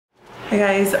Hey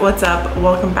guys, what's up?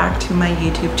 Welcome back to my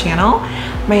YouTube channel.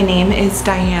 My name is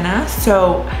Diana.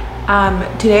 So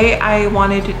today I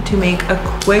wanted to make a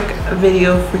quick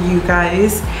video for you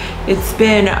guys. It's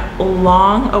been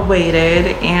long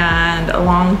awaited and a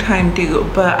long time due,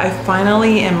 but I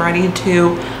finally am ready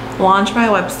to launch my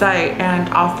website and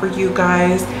offer you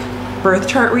guys birth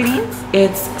chart readings.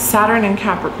 It's Saturn in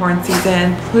Capricorn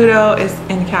season. Pluto is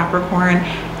in Capricorn,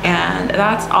 and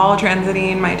that's all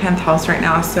transiting my 10th house right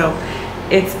now. So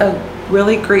it's a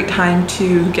really great time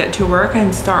to get to work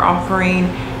and start offering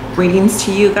readings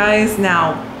to you guys.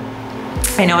 Now,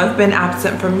 I know I've been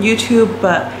absent from YouTube,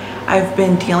 but I've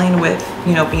been dealing with,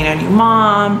 you know, being a new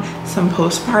mom, some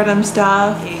postpartum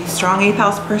stuff, a strong 8th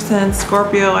house person,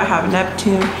 Scorpio. I have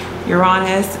Neptune,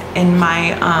 Uranus in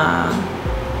my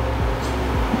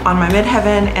on my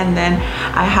midheaven, and then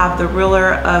I have the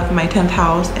ruler of my 10th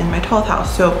house in my 12th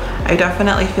house. So I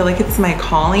definitely feel like it's my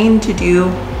calling to do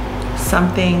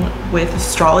something with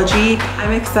astrology.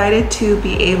 I'm excited to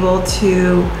be able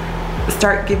to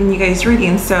start giving you guys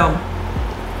readings. So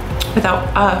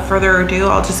without further ado,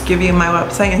 I'll just give you my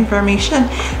website information.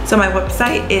 So my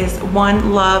website is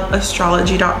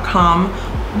oneloveastrology.com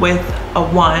with a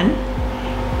 1.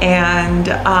 And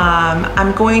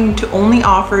I'm going to only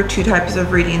offer 2 types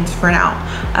of readings for now.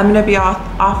 I'm going to be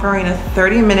offering a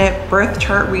 30-minute birth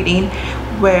chart reading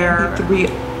where 3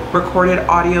 recorded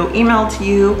audio emailed to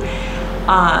you.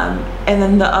 And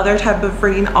then the other type of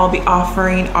reading I'll be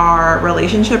offering are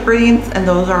relationship readings, and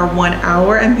those are 1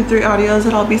 hour MP3 audios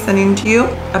that I'll be sending to you.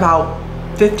 About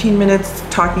 15 minutes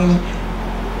talking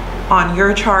on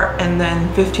your chart, and then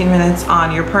 15 minutes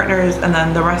on your partner's, and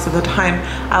then the rest of the time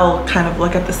I'll kind of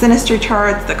look at the synastry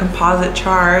charts, the composite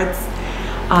charts,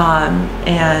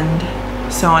 and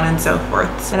so on and so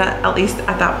forth. And at least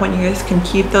at that point, you guys can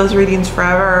keep those readings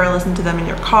forever, listen to them in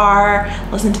your car,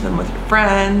 listen to them with your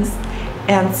friends.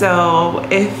 And so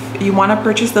if you want to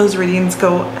purchase those readings,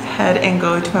 go ahead and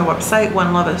go to my website,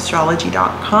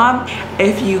 oneloveastrology.com.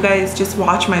 If you guys just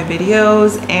watch my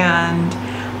videos and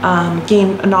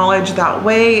gain knowledge that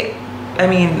way, I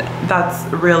mean, that's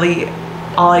really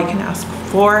all I can ask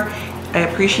for. I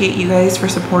appreciate you guys for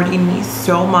supporting me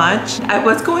so much. I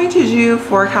was going to do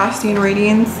forecasting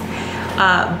readings,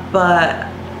 but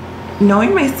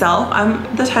knowing myself, I'm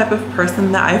the type of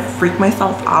person that I freak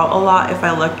myself out a lot if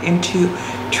I look into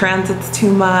transits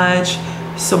too much.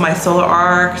 So my solar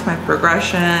arcs, my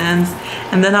progressions,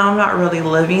 and then I'm not really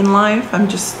living life. I'm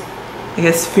just, I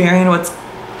guess, fearing what's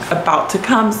about to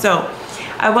come. So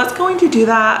I was going to do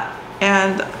that,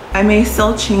 and I may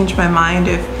still change my mind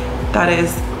if that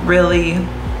is really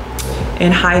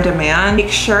in high demand.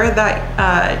 Make sure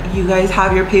that you guys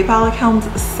have your PayPal accounts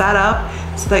set up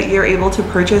so that you're able to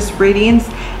purchase readings,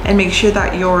 and make sure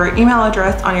that your email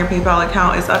address on your PayPal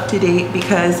account is up to date,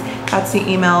 because that's the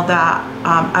email that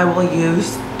I will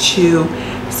use to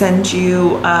send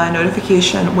you a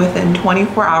notification within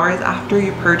 24 hours after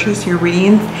you purchase your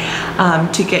readings,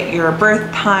 to get your birth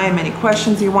time, any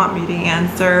questions you want me to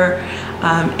answer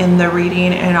in the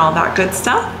reading, and all that good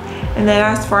stuff. And then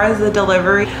as far as the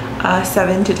delivery,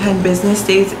 7 to 10 business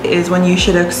days is when you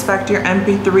should expect your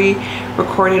MP3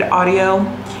 recorded audio.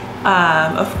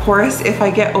 Of course, if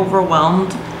I get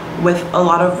overwhelmed with a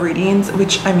lot of readings,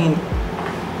 which, I mean,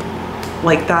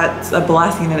 like, that's a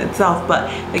blessing in itself,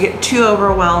 but if I get too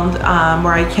overwhelmed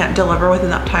where I can't deliver within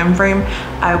that time frame,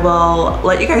 I will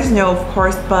let you guys know, of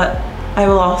course, but I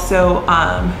will also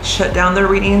shut down the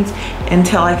readings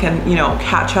until I can, you know,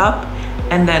 catch up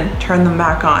and then turn them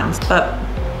back on. But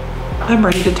I'm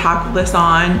ready to tackle this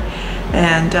on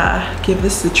and give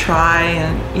this a try,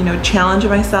 and, you know, challenge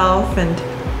myself, and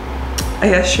I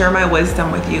guess share my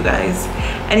wisdom with you guys.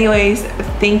 Anyways,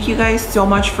 thank you guys so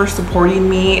much for supporting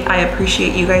me. I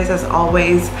appreciate you guys as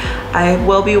always. I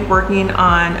will be working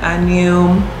on a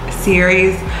new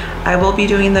series. I will be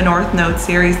doing the North Node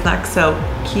series next, so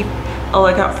keep a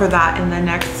lookout for that in the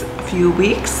next few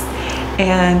weeks.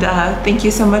 And thank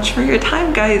you so much for your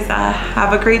time, guys.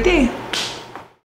 Have a great day.